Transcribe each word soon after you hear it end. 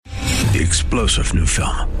the explosive new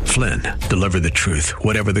film, Flynn, Deliver the Truth,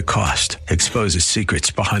 Whatever the Cost, exposes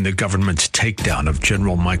secrets behind the government's takedown of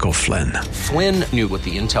General Michael Flynn. Flynn knew what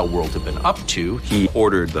the intel world had been up to. He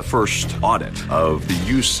ordered the first audit of the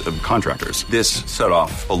use of contractors. This set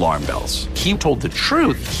off alarm bells. He told the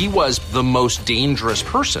truth. He was the most dangerous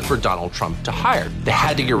person for Donald Trump to hire. They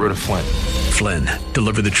had to get rid of Flynn. Flynn,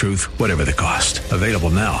 Deliver the Truth, Whatever the Cost. Available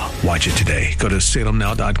now. Watch it today. Go to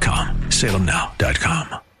salemnow.com.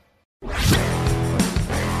 salemnow.com.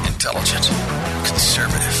 Intelligent,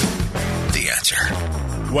 conservative, The Answer.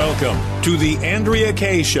 Welcome to the Andrea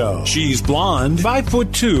Kaye Show. She's blonde,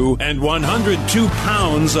 5'2", and 102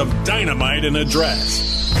 pounds of dynamite in a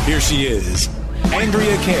dress. Here she is,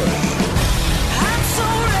 Andrea Kaye.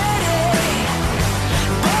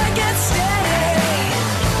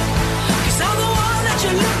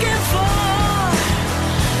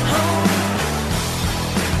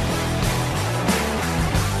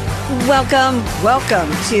 Welcome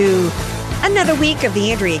to another week of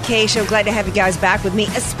the Andrea Kaye Show. Glad to have you guys back with me,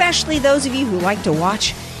 especially those of you who like to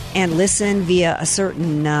watch and listen via a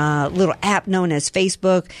certain little app known as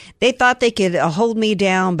Facebook. They thought they could hold me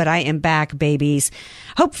down, but I am back, babies.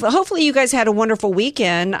 Hopefully you guys had a wonderful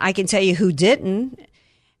weekend. I can tell you who didn't,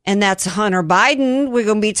 and that's Hunter Biden. We're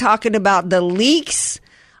going to be talking about the leaks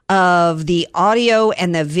of the audio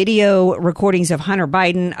and the video recordings of Hunter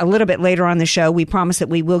Biden a little bit later on the show. We promise that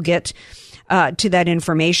we will get to that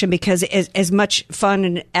information because as much fun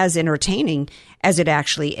and as entertaining as it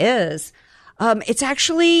actually is, it's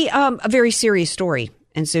actually a very serious story.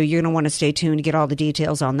 And so you're going to want to stay tuned to get all the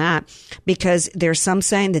details on that because there's some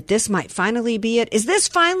saying that this might finally be it. Is this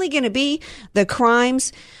finally going to be the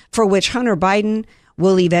crimes for which Hunter Biden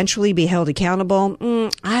will eventually be held accountable?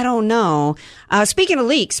 I don't know. Speaking of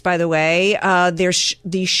leaks, by the way, there's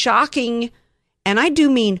the shocking, and I do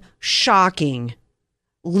mean shocking,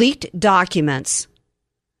 leaked documents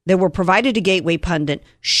that were provided to Gateway Pundit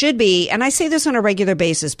should be, and I say this on a regular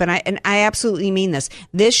basis, but I absolutely mean this.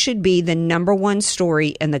 This should be the number one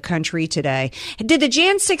story in the country today. Did the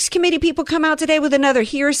Jan 6 committee people come out today with another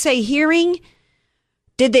hearsay hearing?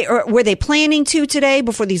 Were they planning to today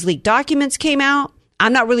before these leaked documents came out?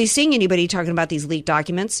 I'm not really seeing anybody talking about these leaked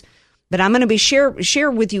documents, but I'm going to be share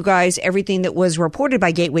with you guys everything that was reported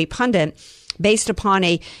by Gateway Pundit based upon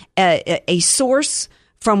a source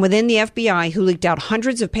from within the FBI who leaked out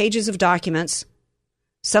hundreds of pages of documents,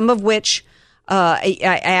 some of which I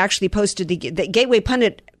actually posted. The Gateway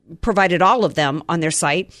Pundit provided all of them on their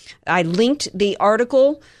site. I linked the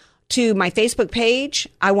article to my Facebook page.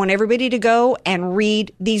 I want everybody to go and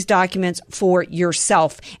read these documents for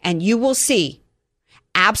yourself, and you will see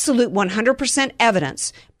absolute 100%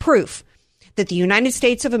 evidence, proof that the United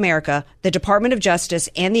States of America, the Department of Justice,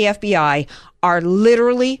 and the FBI are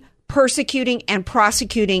literally persecuting and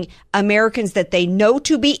prosecuting Americans that they know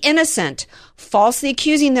to be innocent, falsely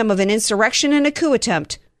accusing them of an insurrection and a coup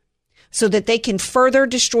attempt so that they can further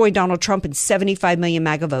destroy Donald Trump and 75 million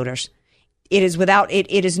MAGA voters. It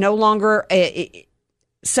is no longer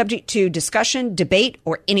subject to discussion, debate,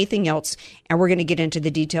 or anything else. And we're going to get into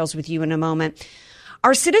the details with you in a moment.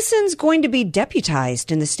 Are citizens going to be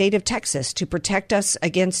deputized in the state of Texas to protect us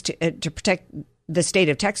to protect the state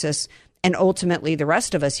of Texas and ultimately the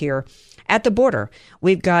rest of us here at the border?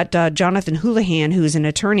 We've got Jonathan Houlihan, who's an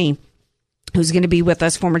attorney who's going to be with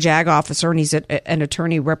us, former JAG officer, and he's an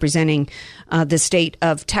attorney representing the state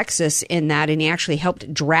of Texas in that, and he actually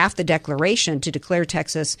helped draft the declaration to declare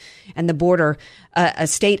Texas and the border a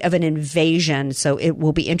state of an invasion. So it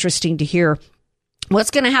will be interesting to hear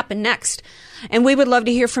what's going to happen next. And we would love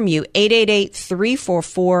to hear from you.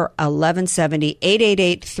 888-344-1170.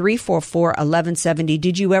 888-344-1170.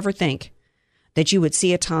 Did you ever think that you would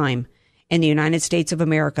see a time in the United States of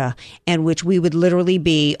America in which we would literally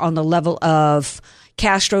be on the level of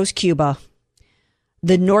Castro's Cuba,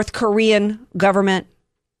 the North Korean government,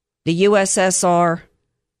 the USSR,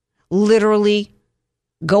 literally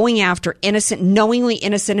going after knowingly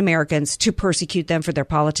innocent Americans to persecute them for their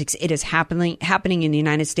politics? It is happening in the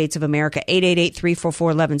United States of America.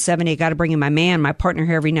 888-344-1170. Got to bring in my man, my partner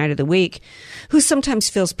here every night of the week, who sometimes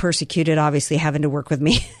feels persecuted, obviously having to work with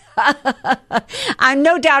me. I'm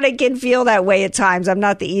no doubt I can feel that way at times. I'm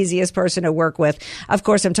not the easiest person to work with. Of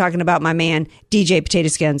course, I'm talking about my man, DJ Potato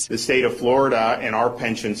Skins. The state of Florida and our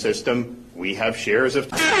pension system, we have shares of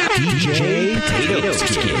DJ Potato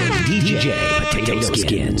Skins. DJ Potato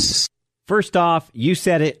Skins. First off, you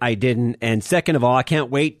said it, I didn't. And second of all, I can't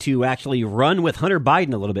wait to actually run with Hunter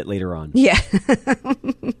Biden a little bit later on. Yeah.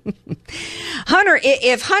 Hunter,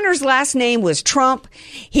 if Hunter's last name was Trump,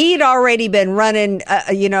 he'd already been running,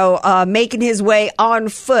 making his way on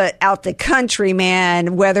foot out the country,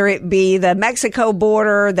 man, whether it be the Mexico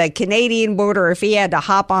border, the Canadian border, if he had to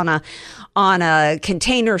hop on a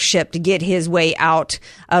container ship to get his way out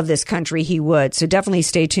of this country, he would. So definitely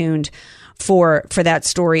stay tuned for that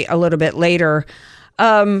story a little bit later.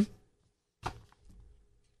 It's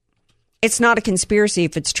not a conspiracy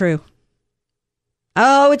if it's true.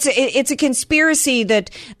 Oh, it's a conspiracy that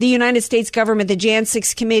the United States government, the Jan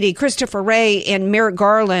 6 committee, Christopher Wray and Merrick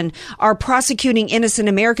Garland are prosecuting innocent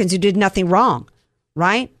Americans who did nothing wrong,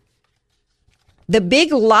 right? The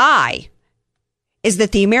big lie is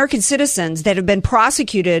that the American citizens that have been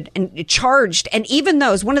prosecuted and charged, and even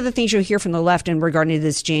those, one of the things you'll hear from the left in regarding to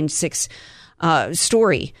this Jan 6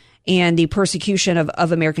 story and the persecution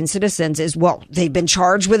of American citizens is, well, they've been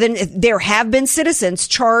charged there have been citizens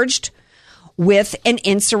charged with an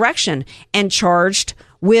insurrection and charged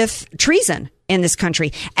with treason in this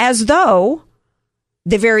country, as though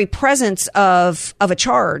the very presence of a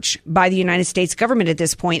charge by the United States government at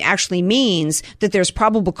this point actually means that there's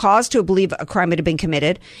probable cause to believe a crime had been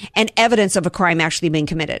committed and evidence of a crime actually being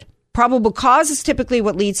committed. Probable cause is typically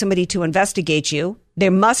what leads somebody to investigate you. There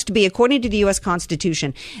must be, according to the U.S.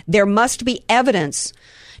 Constitution, there must be evidence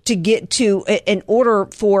to get to, in order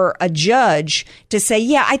for a judge to say,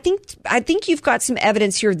 yeah, I think you've got some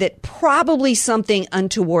evidence here that probably something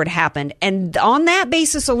untoward happened. And on that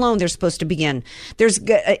basis alone, they're supposed to begin. There's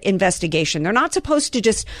investigation. They're not supposed to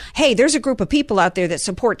just, hey, there's a group of people out there that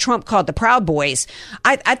support Trump called the Proud Boys.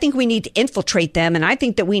 I think we need to infiltrate them. And I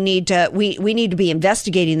think that we need to be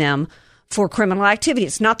investigating them for criminal activity.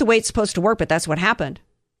 It's not the way it's supposed to work, but that's what happened.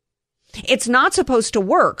 It's not supposed to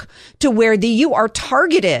work to where you are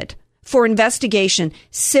targeted for investigation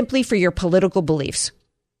simply for your political beliefs.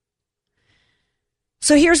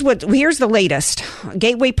 So here's the latest.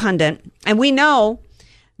 Gateway Pundit, and we know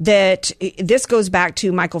that this goes back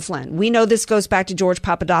to Michael Flynn. We know this goes back to George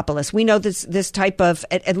Papadopoulos. We know this type of,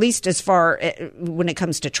 at least as far when it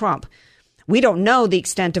comes to Trump. We don't know the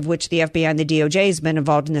extent of which the FBI and the DOJ has been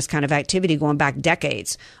involved in this kind of activity going back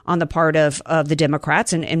decades on the part of the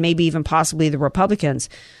Democrats and maybe even possibly the Republicans.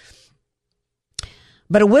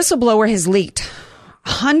 But a whistleblower has leaked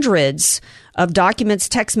hundreds of documents,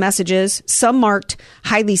 text messages, some marked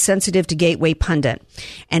highly sensitive to Gateway Pundit.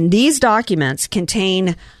 And these documents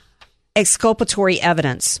contain exculpatory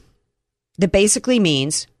evidence that basically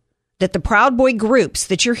means that the Proud Boy groups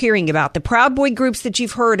that you're hearing about, the Proud Boy groups that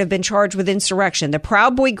you've heard have been charged with insurrection, the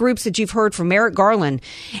Proud Boy groups that you've heard from Merrick Garland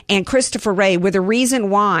and Christopher Wray were the reason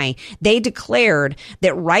why they declared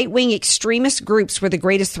that right-wing extremist groups were the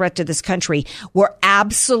greatest threat to this country, were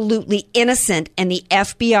absolutely innocent, and the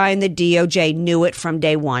FBI and the DOJ knew it from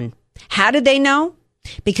day one. How did they know?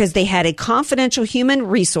 Because they had a confidential human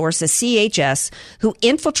resource, a CHS, who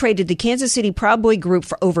infiltrated the Kansas City Proud Boy group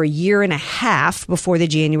for over a year and a half before the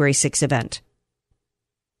January 6th event.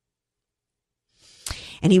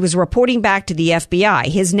 And he was reporting back to the FBI.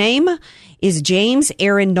 His name is James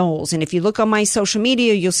Aaron Knowles. And if you look on my social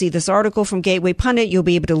media, you'll see this article from Gateway Pundit. You'll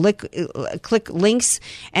be able to click links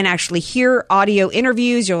and actually hear audio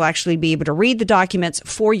interviews. You'll actually be able to read the documents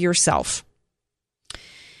for yourself.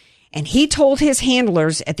 And he told his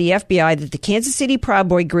handlers at the FBI that the Kansas City Proud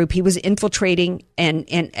Boy group he was infiltrating and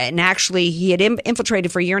actually he had infiltrated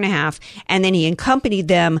for a year and a half, and then he accompanied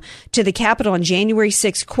them to the Capitol on January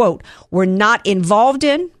 6th, quote, were not involved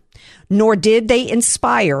in, nor did they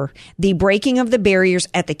inspire the breaking of the barriers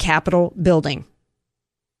at the Capitol building.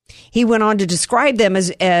 He went on to describe them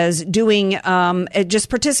as doing, just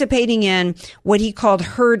participating in what he called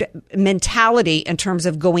herd mentality in terms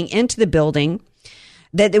of going into the building,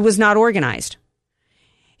 that it was not organized.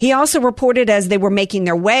 He also reported as they were making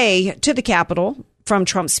their way to the Capitol from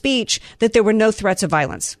Trump's speech that there were no threats of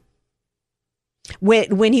violence.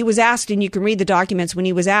 When he was asked, and you can read the documents, when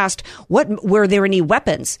he was asked, were there any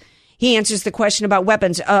weapons? He answers the question about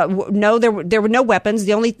weapons. No, there were no weapons.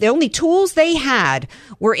 The only tools they had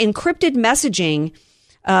were encrypted messaging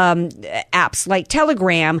apps like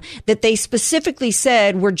Telegram that they specifically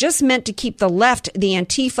said were just meant to keep the left, the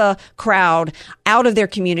Antifa crowd, out of their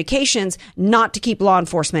communications, not to keep law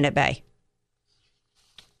enforcement at bay.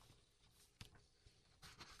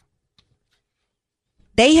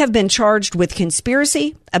 They have been charged with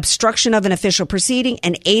conspiracy, obstruction of an official proceeding,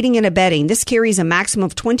 and aiding and abetting. This carries a maximum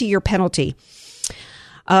of 20-year penalty.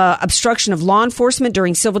 obstruction of law enforcement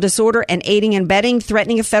during civil disorder, and aiding and abetting,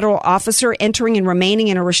 threatening a federal officer, entering and remaining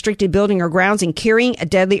in a restricted building or grounds, and carrying a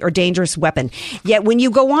deadly or dangerous weapon. Yet when you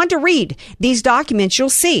go on to read these documents, you'll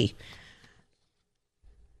see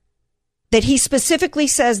that he specifically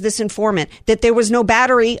says, this informant, that there was no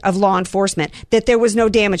battery of law enforcement, that there was no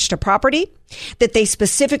damage to property, that they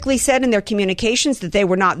specifically said in their communications that they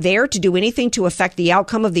were not there to do anything to affect the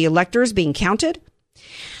outcome of the electors being counted,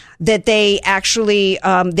 that they actually,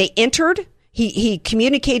 they entered. He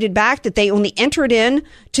communicated back that they only entered in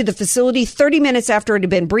to the facility 30 minutes after it had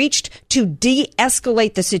been breached to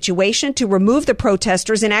de-escalate the situation, to remove the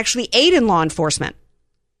protesters and actually aid in law enforcement.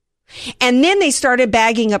 And then they started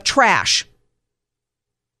bagging up trash.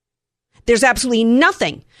 There's absolutely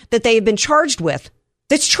nothing that they have been charged with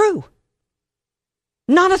that's true.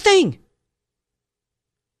 Not a thing.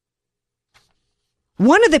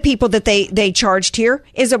 One of the people that they charged here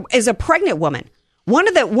is a pregnant woman.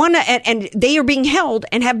 And they are being held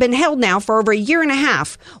and have been held now for over a year and a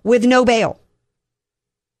half with no bail.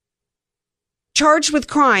 Charged with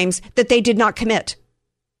crimes that they did not commit.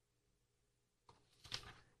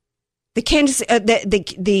 The Kansas,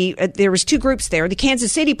 there was two groups there. The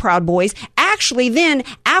Kansas City Proud Boys actually then,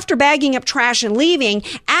 after bagging up trash and leaving,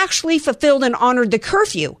 actually fulfilled and honored the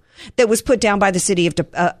curfew that was put down by the city of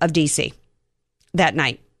D.C. that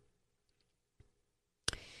night.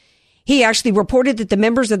 He actually reported that the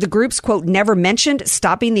members of the groups, quote, never mentioned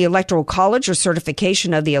stopping the Electoral College or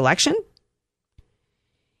certification of the election.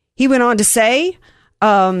 He went on to say,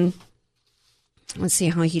 let's see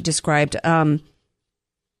how he described,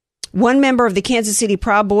 one member of the Kansas City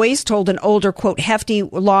Proud Boys told an older, quote, hefty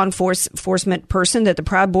law enforcement person that the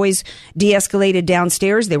Proud Boys de-escalated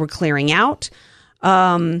downstairs. They were clearing out.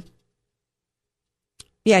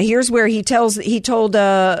 Here's where he told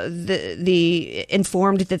the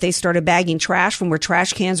informed that they started bagging trash from where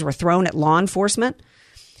trash cans were thrown at law enforcement.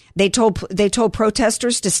 They told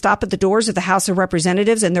protesters to stop at the doors of the House of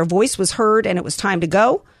Representatives, and their voice was heard, and it was time to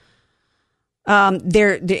go.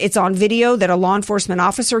 It's on video that a law enforcement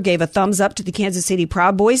officer gave a thumbs up to the Kansas City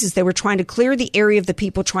Proud Boys as they were trying to clear the area of the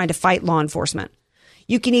people trying to fight law enforcement.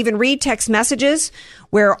 You can even read text messages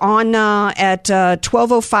where on at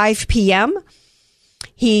 12:05 p.m.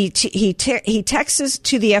 He texts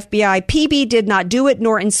to the FBI, PB did not do it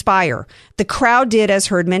nor inspire. The crowd did as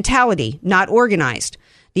herd mentality, not organized.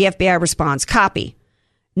 The FBI responds, copy.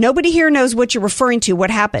 Nobody here knows what you're referring to. What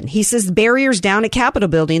happened? He says barriers down at Capitol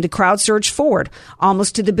building. The crowd surged forward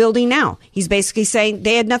almost to the building now. He's basically saying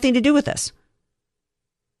they had nothing to do with this.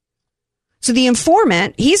 So the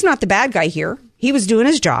informant, he's not the bad guy here. He was doing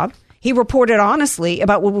his job. He reported honestly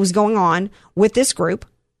about what was going on with this group.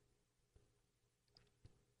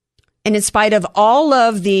 And in spite of all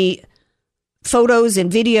of the photos and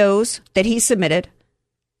videos that he submitted,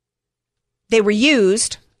 they were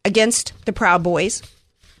used against the Proud Boys.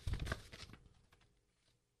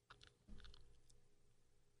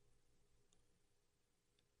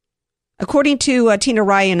 According to Tina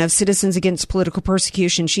Ryan of Citizens Against Political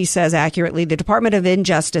Persecution, she says accurately, the Department of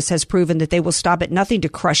Injustice has proven that they will stop at nothing to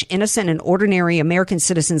crush innocent and ordinary American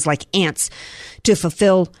citizens like ants to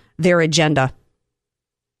fulfill their agenda.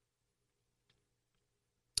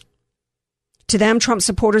 To them, Trump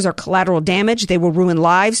supporters are collateral damage. They will ruin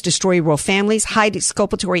lives, destroy real families, hide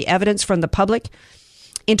exculpatory evidence from the public,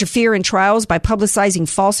 interfere in trials by publicizing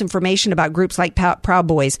false information about groups like Proud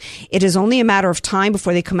Boys. It is only a matter of time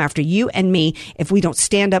before they come after you and me if we don't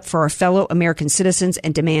stand up for our fellow American citizens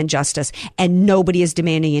and demand justice. And nobody is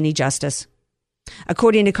demanding any justice.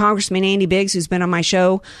 According to Congressman Andy Biggs, who's been on my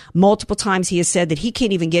show multiple times, he has said that he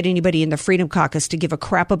can't even get anybody in the Freedom Caucus to give a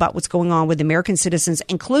crap about what's going on with American citizens,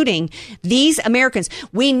 including these Americans.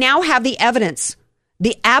 We now have the evidence,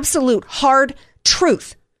 the absolute hard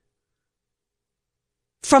truth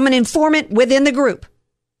from an informant within the group.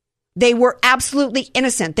 They were absolutely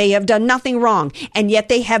innocent. They have done nothing wrong, and yet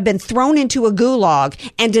they have been thrown into a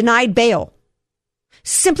gulag and denied bail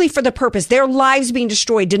simply for the purpose, their lives being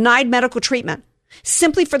destroyed, denied medical treatment,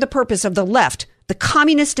 simply for the purpose of the left, the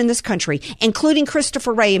communists in this country, including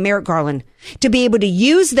Christopher Wray and Merrick Garland, to be able to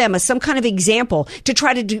use them as some kind of example to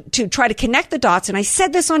try to connect the dots. And I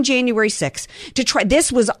said this on January 6th.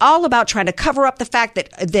 This was all about trying to cover up the fact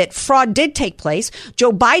that fraud did take place.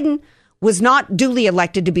 Joe Biden was not duly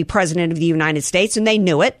elected to be president of the United States, and they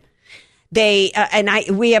knew it. We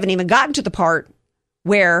haven't even gotten to the part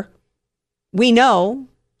where we know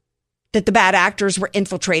that the bad actors were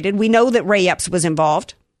infiltrated. We know that Ray Epps was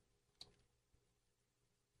involved.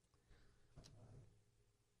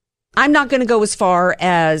 I'm not going to go as far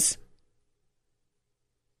as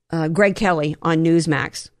Greg Kelly on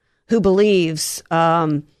Newsmax, who believes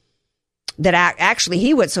that actually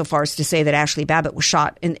he went so far as to say that Ashley Babbitt was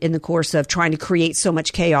shot in the course of trying to create so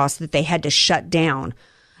much chaos that they had to shut down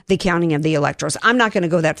the counting of the electors. I'm not going to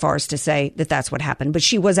go that far as to say that that's what happened, but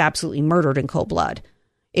she was absolutely murdered in cold blood.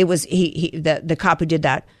 It was the cop who did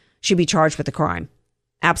that should be charged with the crime.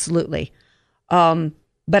 Absolutely.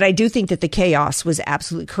 But I do think that the chaos was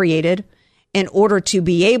absolutely created in order to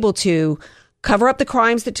be able to cover up the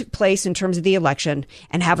crimes that took place in terms of the election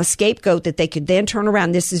and have a scapegoat that they could then turn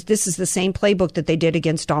around. This is the same playbook that they did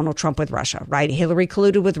against Donald Trump with Russia, right? Hillary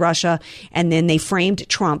colluded with Russia, and then they framed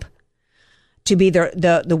Trump to be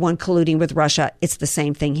the one colluding with Russia. It's the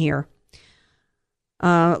same thing here.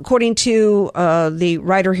 According to the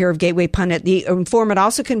writer here of Gateway Pundit, the informant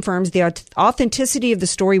also confirms the authenticity of the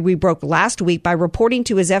story we broke last week by reporting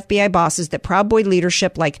to his FBI bosses that Proud Boy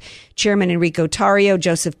leadership like Chairman Enrico Tarrio,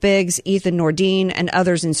 Joseph Biggs, Ethan Nordine, and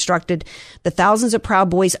others instructed the thousands of Proud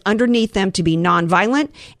Boys underneath them to be nonviolent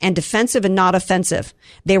and defensive and not offensive.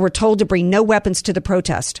 They were told to bring no weapons to the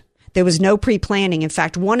protest. There was no pre-planning. In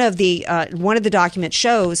fact, one of the documents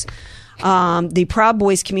shows the Proud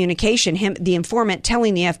Boys communication, the informant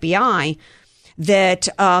telling the FBI that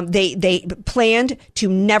they planned to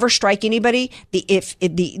never strike anybody.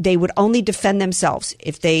 They would only defend themselves.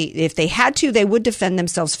 If they had to, they would defend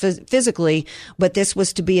themselves physically. But this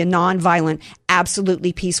was to be a nonviolent,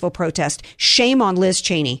 absolutely peaceful protest. Shame on Liz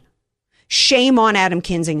Cheney. Shame on Adam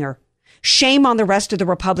Kinzinger. Shame on the rest of the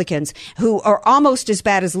Republicans who are almost as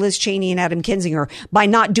bad as Liz Cheney and Adam Kinzinger by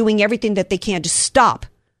not doing everything that they can to stop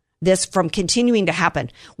this from continuing to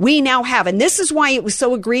happen. We now have, and this is why it was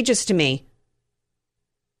so egregious to me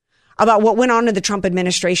about what went on in the Trump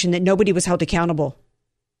administration, that nobody was held accountable.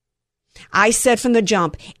 I said from the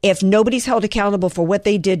jump, if nobody's held accountable for what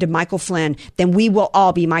they did to Michael Flynn, then we will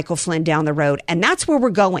all be Michael Flynn down the road. And that's where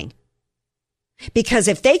we're going. Because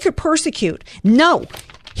if they could persecute,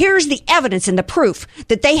 here's the evidence and the proof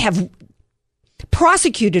that they have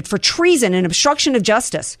prosecuted for treason and obstruction of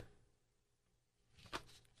justice,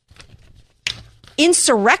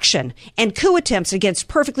 insurrection, and coup attempts against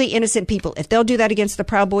perfectly innocent people. If they'll do that against the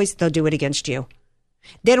Proud Boys, they'll do it against you.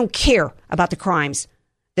 They don't care about the crimes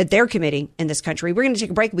that they're committing in this country. We're going to take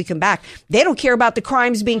a break. When we come back. They don't care about the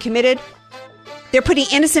crimes being committed. They're putting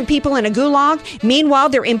innocent people in a gulag. Meanwhile,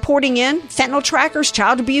 they're importing in fentanyl trackers,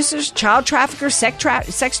 child abusers, child traffickers, sex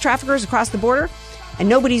traffickers across the border, and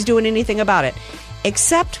nobody's doing anything about it.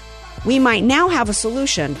 Except we might now have a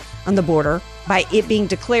solution on the border by it being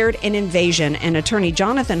declared an invasion. And attorney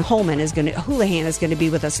Jonathan Houlihan is going to be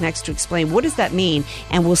with us next to explain what does that mean,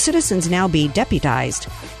 and will citizens now be deputized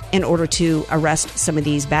in order to arrest some of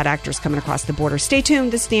these bad actors coming across the border. Stay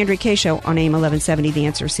tuned. This is the Andrea Kaye Show on AM 1170, The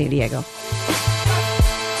Answer, San Diego.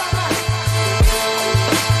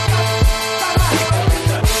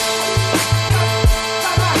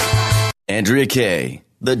 Andrea Kaye,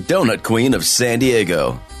 the donut queen of San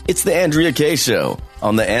Diego. It's the Andrea Kaye Show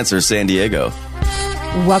on The Answer San Diego.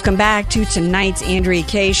 Welcome back to tonight's Andrea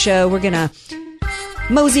Kaye Show. We're going to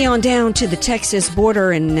mosey on down to the Texas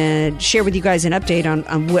border and share with you guys an update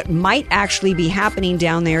on what might actually be happening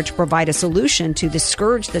down there to provide a solution to the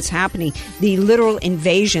scourge that's happening, the literal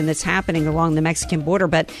invasion that's happening along the Mexican border.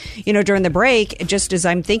 But, during the break, just as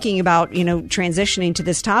I'm thinking about, transitioning to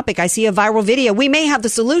this topic, I see a viral video. We may have the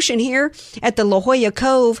solution here at the La Jolla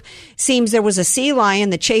Cove. Seems there was a sea lion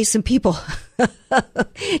that chased some people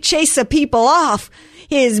off.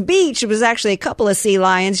 His beach, it was actually a couple of sea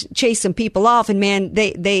lions, chased some people off, and man,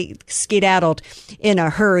 they skedaddled in a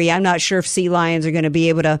hurry. I'm not sure if sea lions are going to be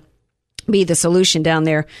able to be the solution down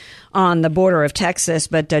there on the border of Texas.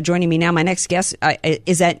 But joining me now, my next guest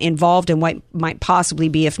is that involved in what might possibly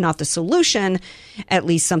be, if not the solution, at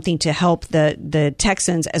least something to help the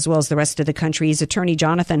Texans as well as the rest of the country. He's attorney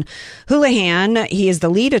Jonathan Houlihan. He is the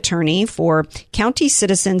lead attorney for County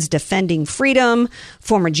Citizens Defending Freedom,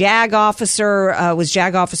 former JAG officer, was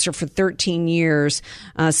JAG officer for 13 years.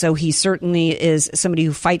 So he certainly is somebody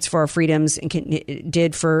who fights for our freedoms and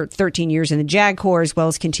did for 13 years in the JAG Corps, as well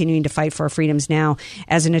as continuing to fight for our freedoms now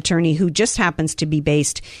as an attorney who just happens to be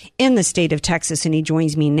based in the state of Texas, and he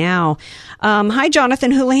joins me now. Hi,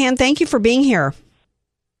 Jonathan Houlihan. Thank you for being here.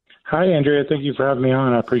 Hi, Andrea. Thank you for having me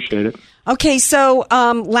on. I appreciate it. Okay, so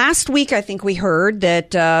last week I think we heard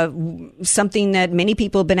that something that many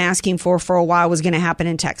people have been asking for a while was going to happen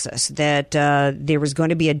in Texas, that there was going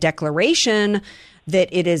to be a declaration that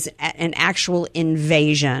it is an actual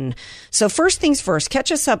invasion. So first things first,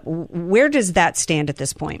 catch us up. Where does that stand at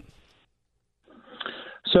this point?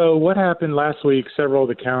 So what happened last week, several of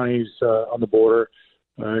the counties on the border,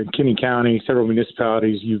 Kinney County, several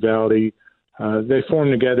municipalities, Uvalde, they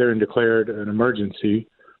formed together and declared an emergency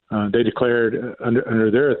They declared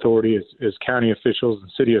under their authority as county officials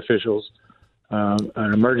and city officials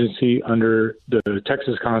an emergency under the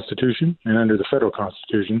Texas Constitution and under the federal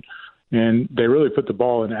Constitution, and they really put the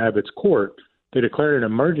ball in Abbott's court. They declared an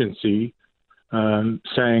emergency,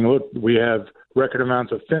 saying, look, we have record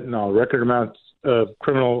amounts of fentanyl, record amounts of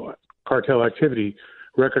criminal cartel activity,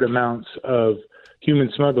 record amounts of human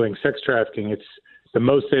smuggling, sex trafficking. It's the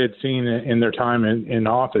most they had seen in their time in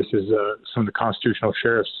office, as some of the constitutional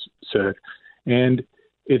sheriffs said. And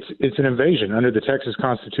it's an invasion. Under the Texas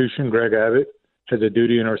Constitution, Greg Abbott has a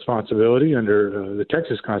duty and a responsibility under the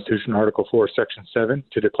Texas Constitution, Article 4, Section 7,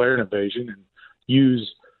 to declare an invasion and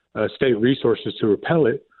use state resources to repel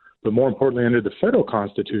it. But more importantly, under the federal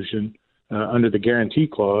Constitution, under the Guarantee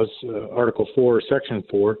Clause, Article 4, Section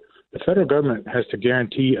 4, the federal government has to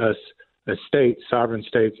guarantee us as states, sovereign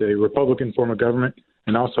states, a Republican form of government,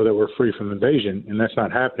 and also that we're free from invasion. And that's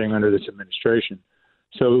not happening under this administration.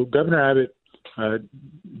 So Governor Abbott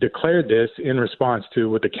declared this in response to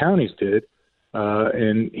what the counties did.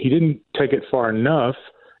 And he didn't take it far enough,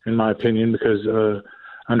 in my opinion, because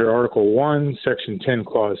under Article 1, Section 10,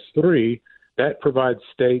 Clause 3, that provides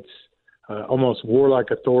states almost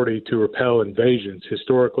warlike authority to repel invasions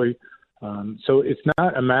historically. So it's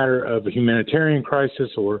not a matter of a humanitarian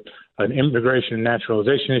crisis or an immigration and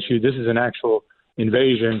naturalization issue. This is an actual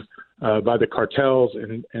invasion by the cartels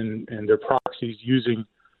and their proxies using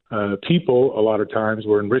people a lot of times.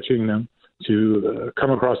 We're enriching them to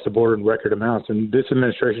come across the border in record amounts. And this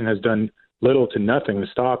administration has done little to nothing to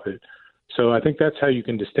stop it. So I think that's how you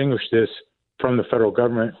can distinguish this from the federal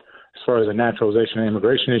government as far as a naturalization and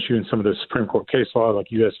immigration issue and some of the Supreme Court case law like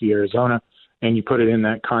U.S. v. Arizona, and you put it in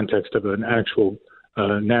that context of an actual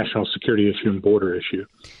national security issue and border issue.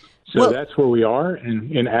 So that's where we are.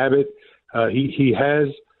 And in Abbott, he has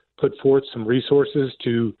put forth some resources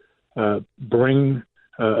to bring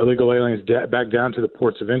illegal aliens back down to the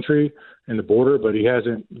ports of entry and the border, but he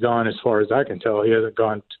hasn't gone, as far as I can tell, he hasn't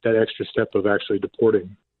gone to that extra step of actually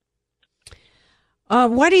deporting.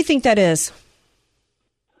 Why do you think that is?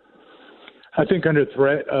 I think under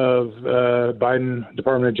threat of Biden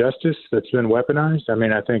Department of Justice that's been weaponized. I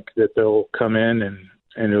mean, I think that they'll come in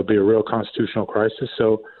and it'll be a real constitutional crisis.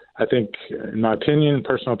 So I think, in my opinion,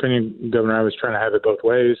 personal opinion, Governor Abbott's trying to have it both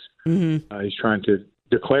ways. Mm-hmm. He's trying to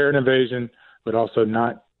declare an invasion, but also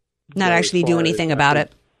not actually do anything about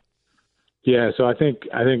it. Yeah, so I think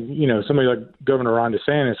somebody like Governor Ron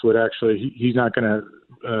DeSantis would actually he's not going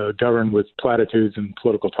to govern with platitudes and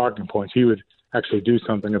political talking points. He would actually do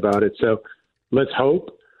something about it. So let's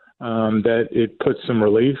hope that it puts some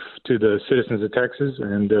relief to the citizens of Texas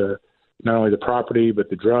and not only the property but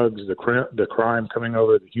the drugs, the crime coming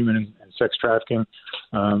over, the human and sex trafficking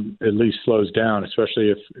at least slows down. Especially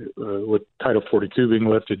if with Title 42 being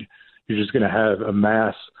lifted, you're just going to have a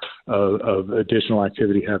mass of additional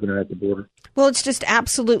activity happening at the border. Well, it's just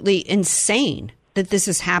absolutely insane that this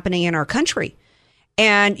is happening in our country.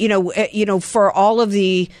 And, for all of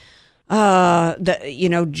the Joe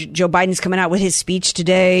Biden's coming out with his speech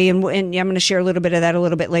today, and I'm going to share a little bit of that a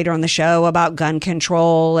little bit later on the show about gun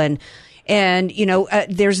control. And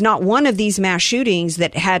there's not one of these mass shootings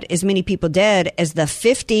that had as many people dead as the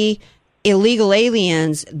 50 illegal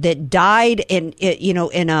aliens that died in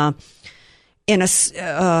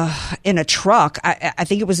a truck. I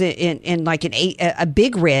think it was in like a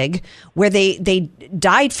big rig where they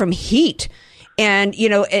died from heat. And,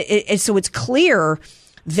 so it's clear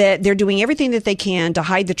that they're doing everything that they can to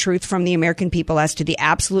hide the truth from the American people as to the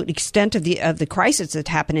absolute extent of the crisis that's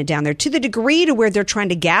happening down there, to the degree to where they're trying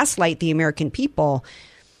to gaslight the American people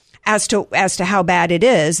as to how bad it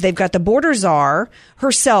is. They've got the border czar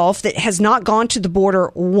herself that has not gone to the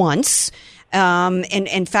border once. And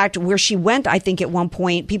in fact, where she went, I think at one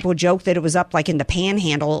point, people joked that it was up like in the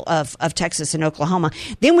panhandle of Texas and Oklahoma.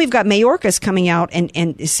 Then we've got Mayorkas coming out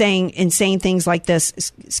and saying insane things like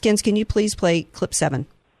this. Skins, can you please play clip 7?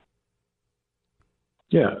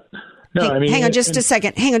 Yeah. No, hang on just a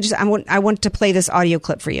second. Hang on. I want to play this audio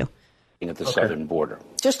clip for you. At the southern border.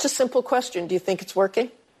 Just a simple question. Do you think it's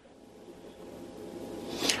working?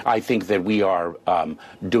 I think that we are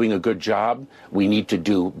doing a good job. We need to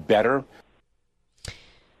do better.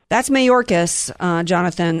 That's Mayorkas,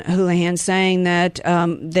 Jonathan Houlihan, saying that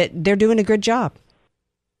that they're doing a good job.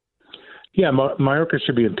 Yeah, Mayorkas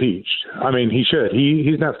should be impeached. I mean, he should.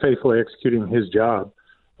 He's not faithfully executing his job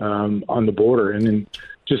on the border. And then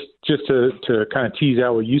just to kind of tease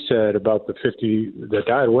out what you said about the 50 that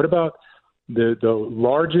died, what about the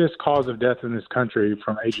largest cause of death in this country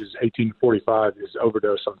from ages 18 to 45 is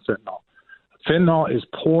overdose on fentanyl. Fentanyl is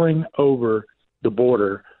pouring over the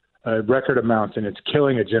border record amounts, and it's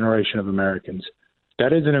killing a generation of Americans.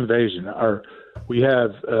 That is an invasion. We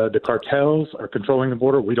have the cartels are controlling the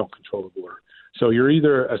border. We don't control the border. So you're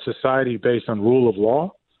either a society based on rule of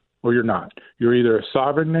law or you're not. You're either a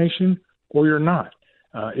sovereign nation or you're not.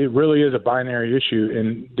 It really is a binary issue.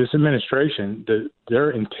 And this administration, their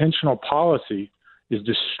intentional policy is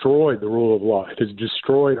destroyed the rule of law. It has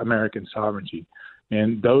destroyed American sovereignty.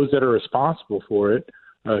 And those that are responsible for it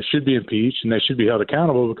should be impeached, and they should be held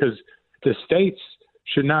accountable, because the states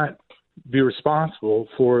should not be responsible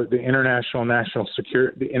for the national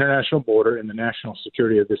security, the international border, and the national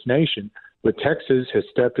security of this nation. But Texas has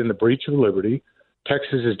stepped in the breach of liberty.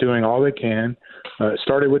 Texas is doing all they can. It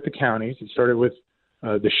started with the counties. It started with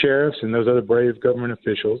the sheriffs and those other brave government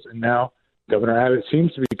officials. And now Governor Abbott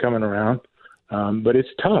seems to be coming around. But it's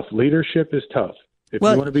tough. Leadership is tough. If you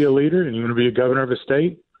want to be a leader and you want to be a governor of a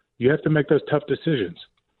state, you have to make those tough decisions.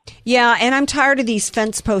 Yeah, and I'm tired of these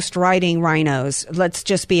fence post riding rhinos. Let's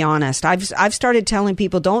just be honest. I've started telling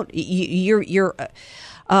people,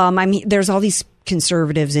 there's all these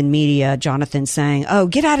conservatives in media, Jonathan, saying, "Oh,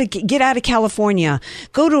 get out of California,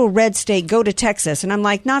 go to a red state, go to Texas." And I'm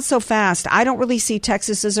like, not so fast. I don't really see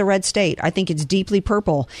Texas as a red state. I think it's deeply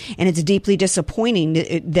purple, and it's deeply disappointing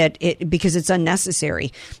because it's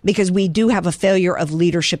unnecessary, because we do have a failure of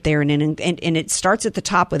leadership there, and it starts at the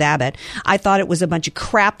top with Abbott. I thought it was a bunch of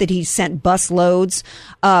crap that he sent bus loads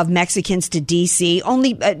of Mexicans to D.C.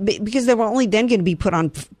 only because they were only then going to be put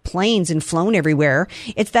on planes and flown everywhere.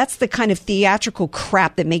 That's the kind of theatrical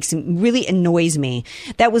crap that really annoys me.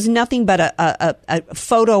 That was nothing but a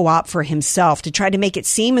photo op for himself to try to make it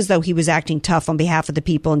seem as though he was acting tough on behalf of the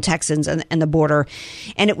people in Texans and the border.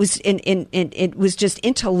 And it was just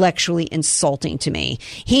intellectually insulting to me.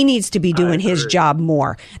 He needs to be doing his job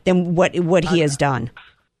more than what he has done.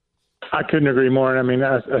 I couldn't agree more. I mean,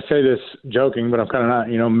 I say this joking, but I'm kind of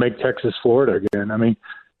not, make Texas Florida again. I mean,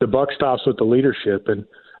 the buck stops with the leadership. And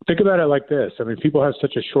think about it like this. I mean, people have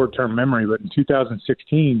such a short-term memory, but in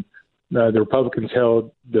 2016, the Republicans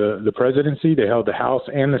held the presidency, they held the House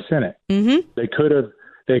and the Senate. Mm-hmm. They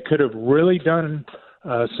could have really done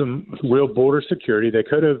some real border security. They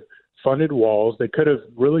could have funded walls. They could have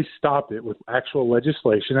really stopped it with actual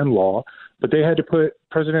legislation and law, but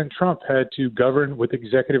President Trump had to govern with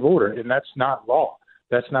executive order, and that's not law.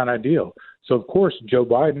 That's not ideal. So, of course, Joe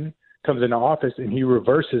Biden comes into office and he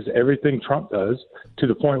reverses everything Trump does, to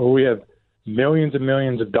the point where we have millions and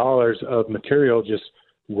millions of dollars of material just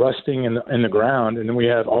rusting in the ground. And then we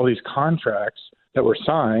have all these contracts that were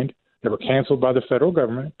signed that were canceled by the federal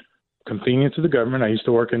government, convenience of the government. I used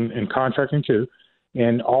to work in contracting too.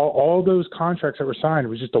 And all those contracts that were signed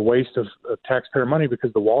was just a waste of taxpayer money,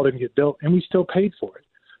 because the wall didn't get built and we still paid for it.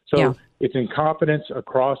 So It's incompetence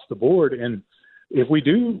across the board. And when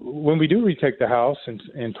we do retake the House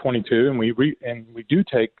in 22 and we do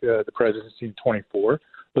take the presidency in 24,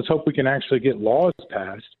 let's hope we can actually get laws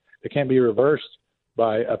passed that can't be reversed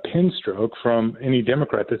by a pen stroke from any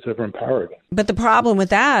Democrat that's ever in power again. But the problem with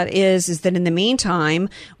that is that in the meantime,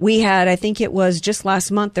 we had, I think it was just last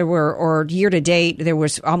month, or year to date, there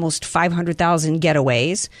was almost 500,000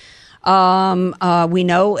 getaways. We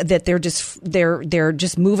know that they're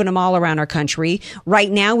just moving them all around our country. Right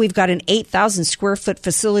now, we've got an 8,000 square foot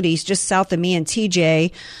facilities just south of me in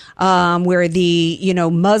TJ, where the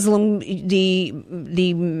Muslim,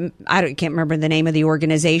 I can't remember the name of the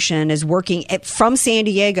organization, is working from San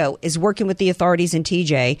Diego, is working with the authorities in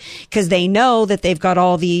TJ, because they know that they've got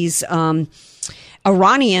all these,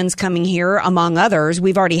 Iranians coming here, among others.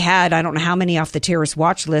 We've already had, I don't know how many off the terrorist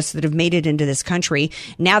watch list that have made it into this country.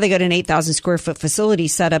 Now they got an 8,000 square foot facility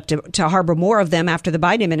set up to harbor more of them, after the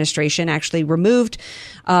Biden administration actually removed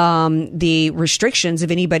the restrictions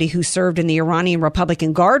of anybody who served in the Iranian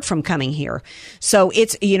Republican Guard from coming here. So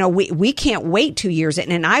it's, we can't wait 2 years.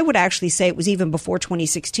 And I would actually say it was even before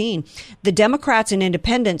 2016. The Democrats and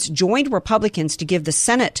independents joined Republicans to give the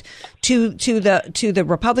Senate to the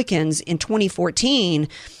Republicans in 2014.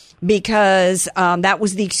 Because that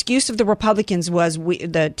was the excuse of the Republicans, was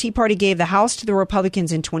the Tea Party gave the House to the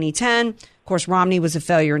Republicans in 2010. Of course, Romney was a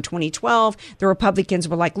failure in 2012. The Republicans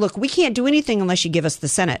were like, look, we can't do anything unless you give us the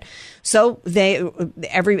Senate. So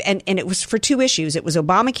and it was for two issues. It was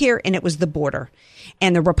Obamacare and it was the border.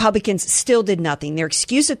 And the Republicans still did nothing. Their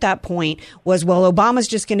excuse at that point was, well, Obama's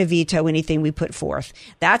just going to veto anything we put forth.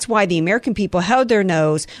 That's why the American people held their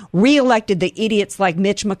nose, reelected the idiots like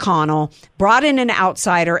Mitch McConnell, brought in an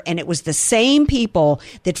outsider, and it was the same people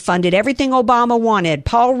that funded everything Obama wanted.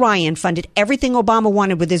 Paul Ryan funded everything Obama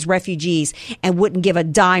wanted with his refugees and wouldn't give a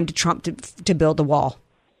dime to Trump to build the wall.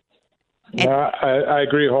 I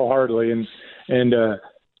agree wholeheartedly. And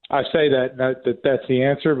I say that's the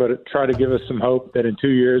answer, but try to give us some hope that in 2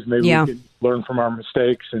 years maybe we can learn from our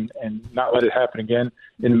mistakes and not let it happen again.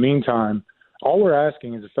 In the meantime, all we're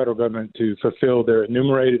asking is the federal government to fulfill their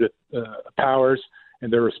enumerated powers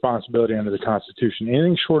and their responsibility under the Constitution.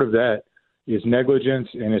 Anything short of that is negligence,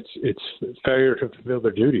 and it's failure to fulfill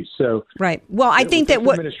their duties. So, right. Well, I think that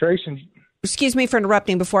what administration. Excuse me for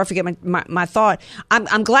interrupting before I forget my thought.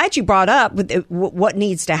 I'm glad you brought up what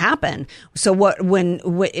needs to happen. So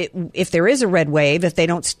if there is a red wave, if they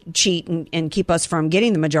don't cheat and keep us from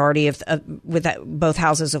getting the majority with both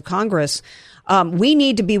houses of Congress, we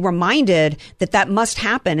need to be reminded that must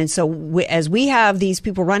happen. And so as we have these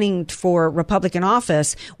people running for Republican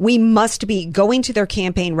office, we must be going to their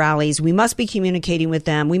campaign rallies. We must be communicating with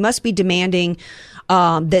them. We must be demanding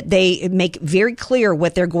that they make very clear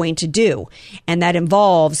what they're going to do. And that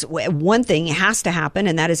involves one thing has to happen,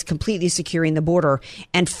 and that is completely securing the border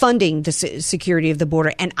and funding the security of the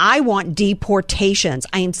border. And I want deportations.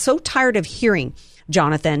 I am so tired of hearing,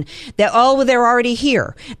 Jonathan, that, they're already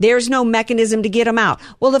here. There's no mechanism to get them out.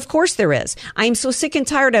 Well, of course there is. I am so sick and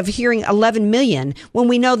tired of hearing 11 million when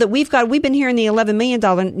we know that we've been hearing the $11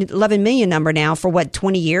 million number now for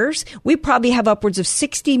 20 years. We probably have upwards of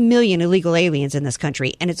 60 million illegal aliens in this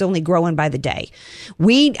country, and it's only growing by the day.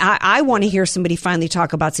 I want to hear somebody finally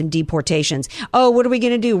talk about some deportations. Oh, what are we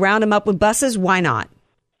going to do? Round them up with buses? Why not?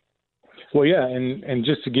 Well, yeah. And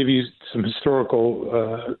just to give you some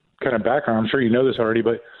historical, kind of background, I'm sure you know this already,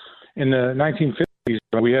 but in the 1950s,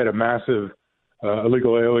 we had a massive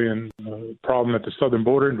illegal alien problem at the southern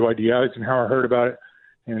border, and Dwight D. Eisenhower heard about it,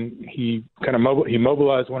 and he kind of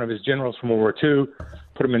mobilized one of his generals from World War II,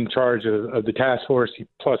 put him in charge of the task force. He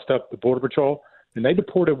plussed up the Border Patrol, and they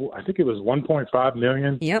deported, I think it was 1.5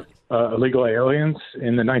 million illegal aliens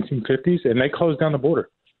in the 1950s, and they closed down the border.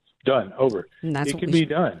 Done. Over. It can be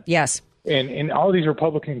done. Yes. And all these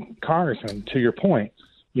Republican congressmen, to your point,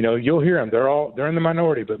 you'll hear them. They're in the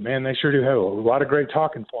minority, but man, they sure do have a lot of great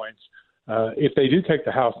talking points. If they do take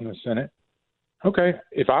the House and the Senate, okay.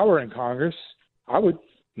 If I were in Congress, I would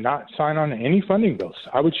not sign on any funding bills.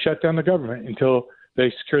 I would shut down the government until they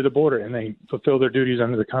secure the border and they fulfill their duties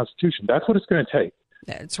under the Constitution. That's what it's going to take.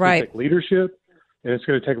 That's right. It's going to take leadership, and it's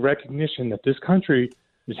going to take recognition that this country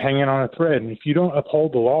is hanging on a thread. And if you don't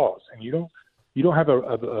uphold the laws and you don't have a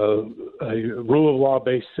rule of law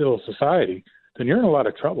based civil society, then you're in a lot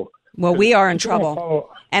of trouble. Well, we are in trouble,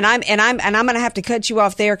 and I'm going to have to cut you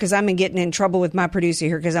off there because I'm getting in trouble with my producer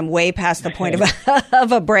here because I'm way past the point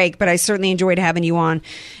of a break. But I certainly enjoyed having you on.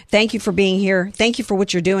 Thank you for being here. Thank you for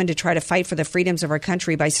what you're doing to try to fight for the freedoms of our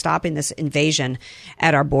country by stopping this invasion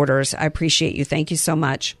at our borders. I appreciate you. Thank you so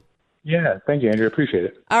much. Yeah, thank you, Andrew. Appreciate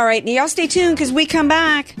it. All right, now y'all stay tuned because we come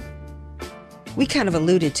back. We kind of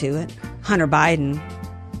alluded to it. Hunter Biden.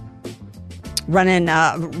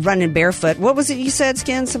 Running barefoot. What was it you said,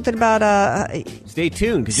 Skin? Something about... Stay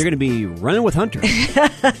tuned, because you're going to be running with Hunter.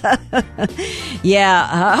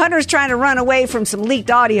 Yeah, Hunter's trying to run away from some leaked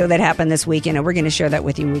audio that happened this weekend, and we're going to share that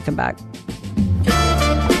with you when we come back.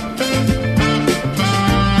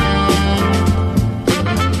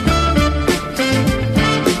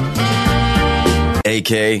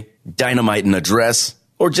 AK, Dynamite in a Dress,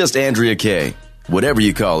 or just Andrea Kaye. Whatever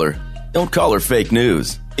you call her, don't call her fake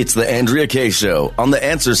news. It's the Andrea Kaye Show on The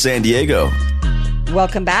Answer San Diego.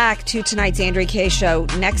 Welcome back to tonight's Andrea Kaye Show.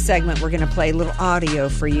 Next segment, we're going to play a little audio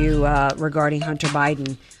for you regarding Hunter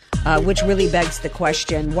Biden, which really begs the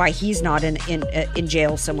question why he's not in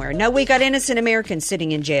jail somewhere. No, we got innocent Americans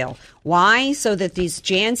sitting in jail. Why? So that these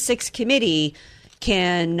Jan 6 committee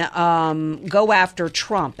can go after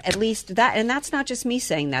Trump. At least that, and that's not just me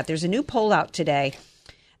saying that. There's a new poll out today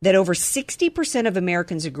that over 60% of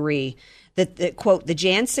Americans agree that, quote, the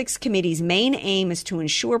Jan 6 committee's main aim is to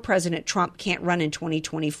ensure President Trump can't run in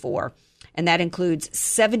 2024. And that includes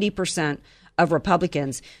 70% of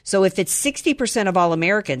Republicans. So if it's 60% of all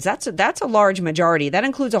Americans, that's a large majority. That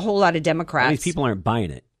includes a whole lot of Democrats. These people aren't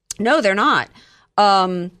buying it. No, they're not.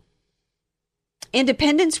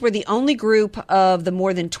 Independents were the only group of the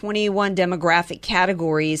more than 21 demographic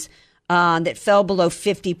categories that fell below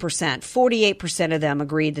 50%. 48% of them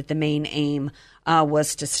agreed that the main aim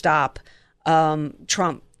was to stop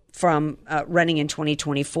Trump from running in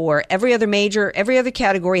 2024. Every other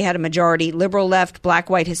category had a majority: liberal, left, black,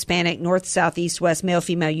 white, Hispanic, north, south, east, west, male,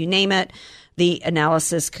 female, you name it. The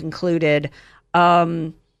analysis concluded.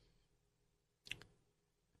 The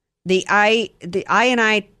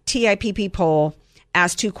INI-TIPP poll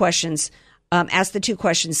asked the two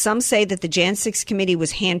questions. Some say that the Jan 6 committee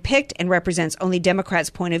was handpicked and represents only Democrats'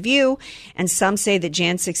 point of view, and some say that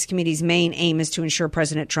Jan 6 committee's main aim is to ensure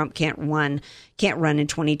President Trump can't run in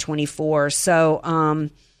 2024. So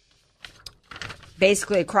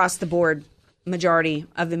Basically, across the board, majority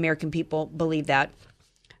of the American people believe that.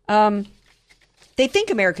 They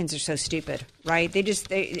think Americans are so stupid, right?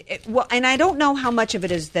 And I don't know how much of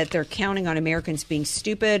it is that they're counting on Americans being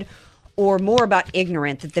stupid or more about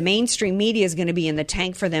ignorant, that the mainstream media is going to be in the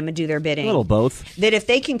tank for them and do their bidding. A little both. That if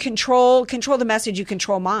they can control the message, you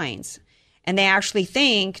control minds. And they actually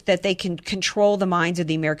think that they can control the minds of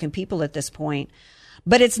the American people at this point.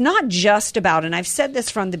 But it's not just about, and I've said this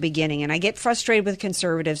from the beginning, and I get frustrated with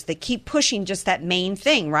conservatives that keep pushing just that main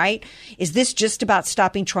thing, right? Is this just about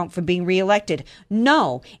stopping Trump from being reelected?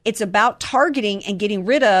 No, it's about targeting and getting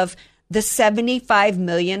rid of the 75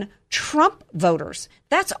 million Trump voters.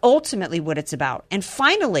 That's ultimately what it's about. And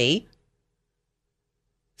finally,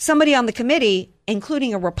 somebody on the committee,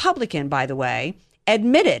 including a Republican, by the way,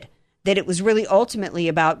 admitted that it was really ultimately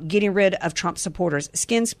about getting rid of Trump supporters.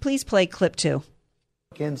 Skins, please play clip 2.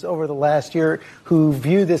 Over the last year who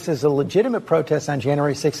view this as a legitimate protest on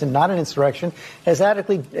January 6th and not an insurrection has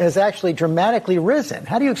actually dramatically risen.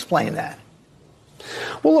 How do you explain that?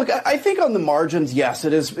 Well, look, I think on the margins, yes,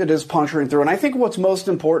 it is puncturing through. And I think what's most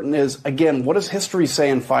important is, again, what does history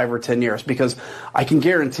say in 5 or 10 years? Because I can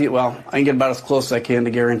guarantee, I can get about as close as I can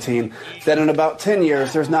to guaranteeing that in about 10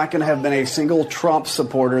 years, there's not going to have been a single Trump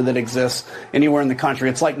supporter that exists anywhere in the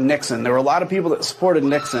country. It's like Nixon. There were a lot of people that supported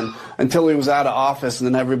Nixon until he was out of office,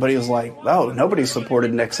 and then everybody was like, oh, nobody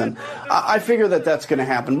supported Nixon. I figure that that's going to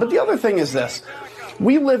happen. But the other thing is this.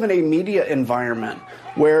 We live in a media environment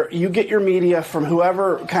where you get your media from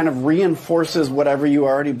whoever kind of reinforces whatever you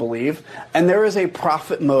already believe. And there is a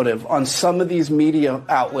profit motive on some of these media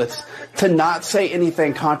outlets to not say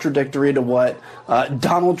anything contradictory to what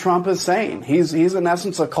Donald Trump is saying. He's in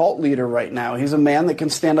essence a cult leader right now. He's a man that can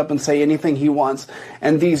stand up and say anything he wants.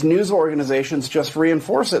 And these news organizations just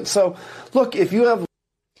reinforce it. So, look, if you have...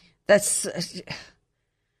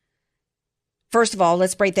 First of all,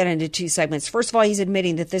 let's break that into 2 segments. First of all, he's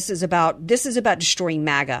admitting that this is about destroying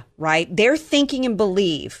MAGA, right? They're thinking and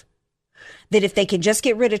believe that if they can just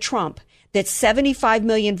get rid of Trump, that 75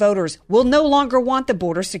 million voters will no longer want the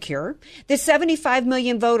border secure, that 75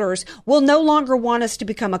 million voters will no longer want us to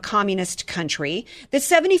become a communist country, that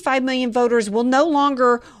 75 million voters will no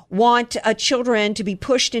longer want children to be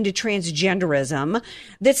pushed into transgenderism,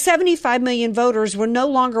 that 75 million voters will no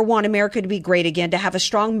longer want America to be great again, to have a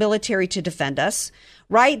strong military to defend us,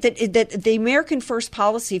 right? That the American first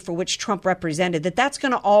policy for which Trump represented, that's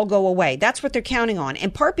going to all go away. That's what they're counting on,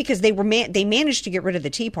 in part because they managed to get rid of the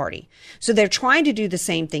Tea Party. So they're trying to do the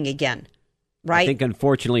same thing again. Right. I think,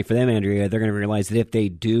 unfortunately for them, Andrea, they're going to realize that if they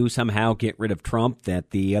do somehow get rid of Trump,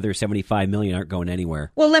 that the other 75 million aren't going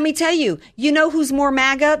anywhere. Well, let me tell you, you know who's more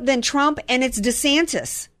MAGA than Trump? And it's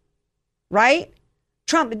DeSantis, right?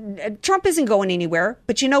 Trump isn't going anywhere.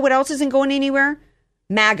 But you know what else isn't going anywhere?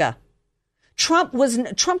 MAGA. Trump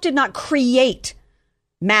did not create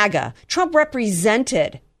MAGA. Trump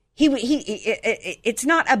represented. It's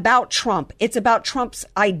not about Trump. It's about Trump's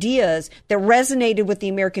ideas that resonated with the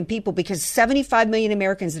American people, because 75 million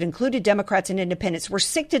Americans, that included Democrats and independents, were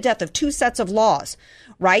sick to death of 2 sets of laws,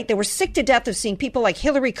 right? They were sick to death of seeing people like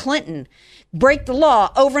Hillary Clinton break the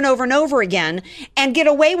law over and over and over again and get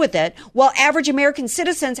away with it, while average American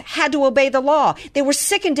citizens had to obey the law. They were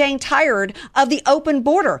sick and dang tired of the open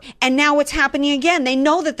border. And now it's happening again. They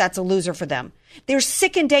know that that's a loser for them. They're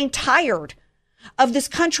sick and dang tired of this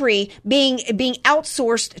country being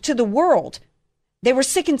outsourced to the world. They were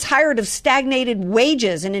sick and tired of stagnated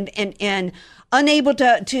wages and unable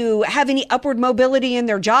to have any upward mobility in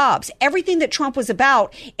their jobs. Everything that Trump was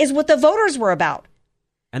about is what the voters were about.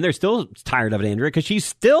 And they're still tired of it, Andrea, because she's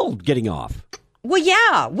still getting off. Well,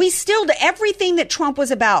 yeah, everything that Trump was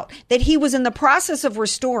about, that he was in the process of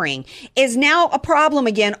restoring, is now a problem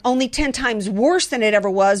again, only 10 times worse than it ever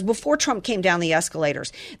was before Trump came down the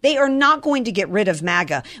escalators. They are not going to get rid of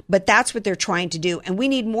MAGA, but that's what they're trying to do. And we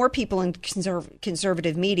need more people in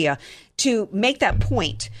conservative media to make that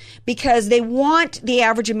point, because they want the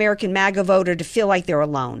average American MAGA voter to feel like they're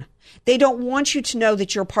alone. They don't want you to know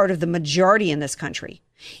that you're part of the majority in this country.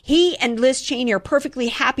 He and Liz Cheney are perfectly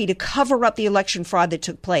happy to cover up the election fraud that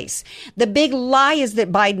took place. The big lie is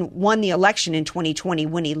that Biden won the election in 2020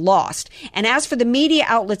 when he lost. And as for the media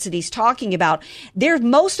outlets that he's talking about,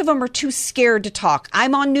 most of them are too scared to talk.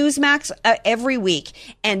 I'm on Newsmax every week,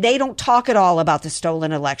 and they don't talk at all about the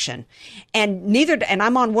stolen election. And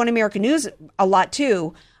I'm on One American News a lot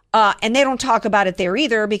too. And they don't talk about it there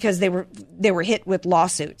either because they were hit with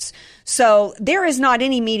lawsuits. So there is not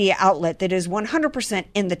any media outlet that is 100%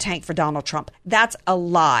 in the tank for Donald Trump. That's a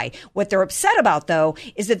lie. What they're upset about, though,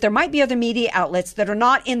 is that there might be other media outlets that are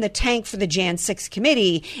not in the tank for the Jan 6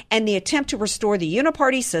 committee and the attempt to restore the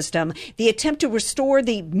uniparty system, the attempt to restore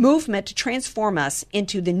the movement to transform us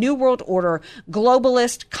into the New World Order,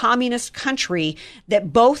 globalist, communist country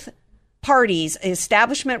that both parties,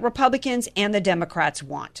 establishment Republicans and the Democrats,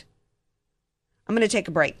 want. I'm going to take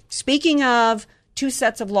a break. Speaking of two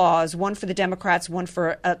sets of laws, one for the Democrats, one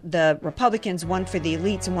for the Republicans, one for the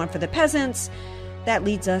elites and one for the peasants, that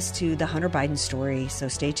leads us to the Hunter Biden story. So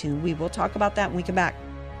stay tuned. We will talk about that when we come back.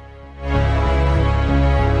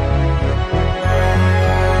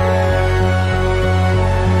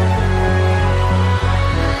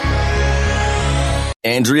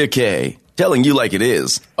 Andrea Kaye, telling you like it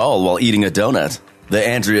is, all while eating a donut. The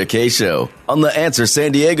Andrea Kaye Show on The Answer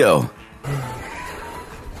San Diego.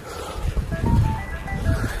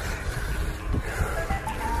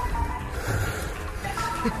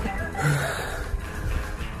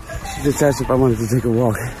 She just asked if I wanted to take a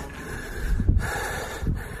walk.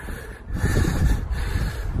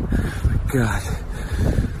 Oh my God.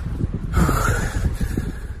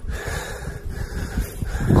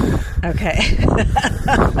 Okay.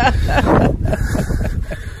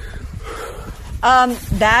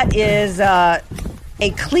 That is a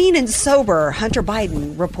clean and sober Hunter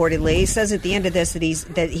Biden, reportedly. He says at the end of this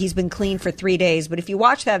that he's been clean for 3 days. But if you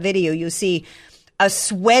watch that video, you'll see a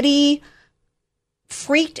sweaty,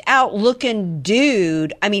 freaked out looking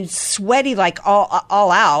dude. I mean, sweaty like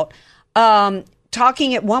all out,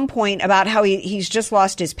 talking at one point about how he's just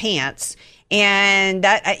lost his pants. And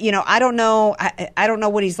that, I don't know. I don't know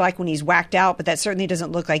what he's like when he's whacked out, but that certainly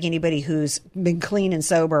doesn't look like anybody who's been clean and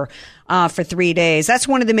sober for 3 days. That's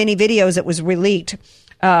one of the many videos that was leaked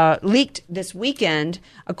this weekend.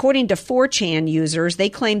 According to 4chan users, they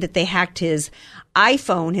claimed that they hacked his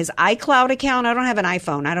iPhone, his iCloud account. I don't have an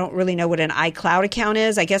iPhone. I don't really know what an iCloud account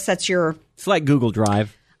is. I guess that's It's like Google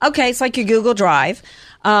Drive. Okay, it's like your Google Drive.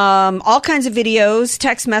 All kinds of videos,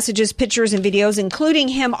 text messages, pictures, and videos, including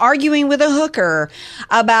him arguing with a hooker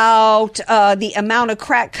about the amount of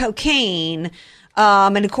crack cocaine.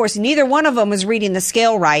 And of course, neither one of them was reading the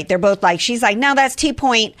scale right. They're both like, she's like, no, that's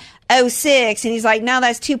 2.06. And he's like, no,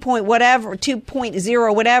 that's 2.0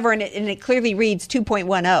 whatever. And it clearly reads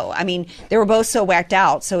 2.10. I mean, they were both so whacked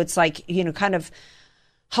out. So it's like, kind of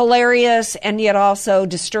hilarious and yet also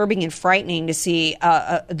disturbing and frightening to see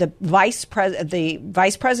the vice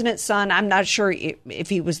president's son. I'm not sure if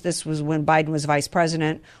this was when Biden was vice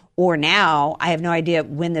president or now. I have no idea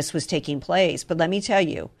when this was taking place. But let me tell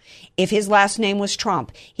you, if his last name was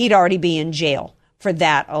Trump, he'd already be in jail for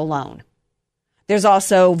that alone. There's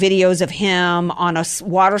also videos of him on a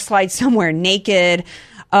water slide somewhere naked,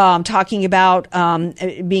 talking about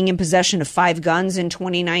being in possession of 5 guns in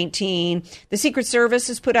 2019. The Secret Service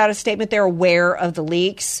has put out a statement. They're aware of the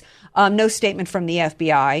leaks. No statement from the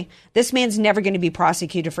FBI. This man's never going to be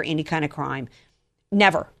prosecuted for any kind of crime.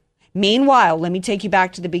 Never. Meanwhile, let me take you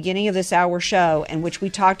back to the beginning of this hour show in which we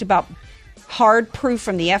talked about hard proof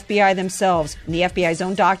from the FBI themselves and the FBI's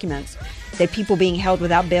own documents that people being held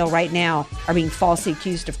without bail right now are being falsely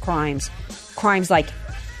accused of crimes. Crimes like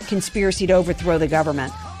conspiracy to overthrow the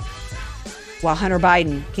government, while Hunter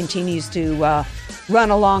Biden continues to run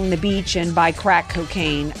along the beach and buy crack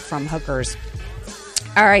cocaine from hookers.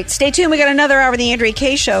 All right, stay tuned. We got another hour of the Andrea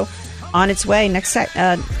Kaye Show on its way next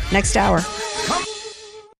hour.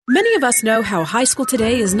 Many of us know how high school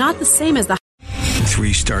today is not the same as the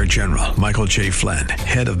 3-star General Michael J. Flynn,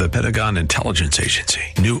 head of the Pentagon Intelligence Agency,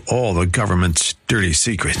 knew all the government's dirty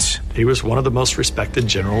secrets. He was one of the most respected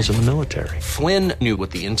generals in the military. Flynn knew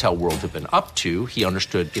what the intel world had been up to. He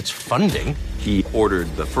understood its funding. He ordered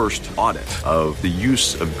the first audit of the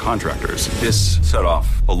use of contractors. This set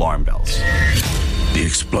off alarm bells. The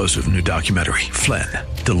explosive new documentary, Flynn,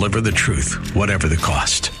 Deliver the Truth, Whatever the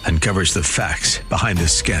Cost, uncovers the facts behind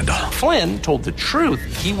this scandal. Flynn told the truth.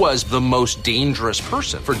 He was the most dangerous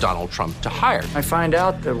person for Donald Trump to hire. I find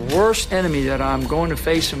out the worst enemy that I'm going to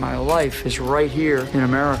face in my life is right here in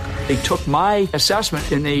America. They took my assessment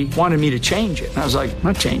and they wanted me to change it. And I was like, I'm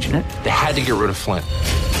not changing it. They had to get rid of Flynn.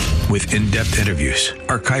 With in-depth interviews,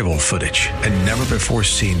 archival footage, and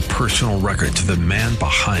never-before-seen personal records of the man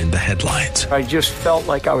behind the headlines. I just felt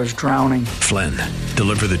like I was drowning. Flynn,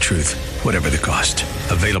 Deliver the Truth, Whatever the Cost.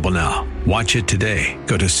 Available now. Watch it today.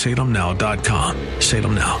 Go to salemnow.com.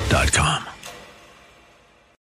 salemnow.com.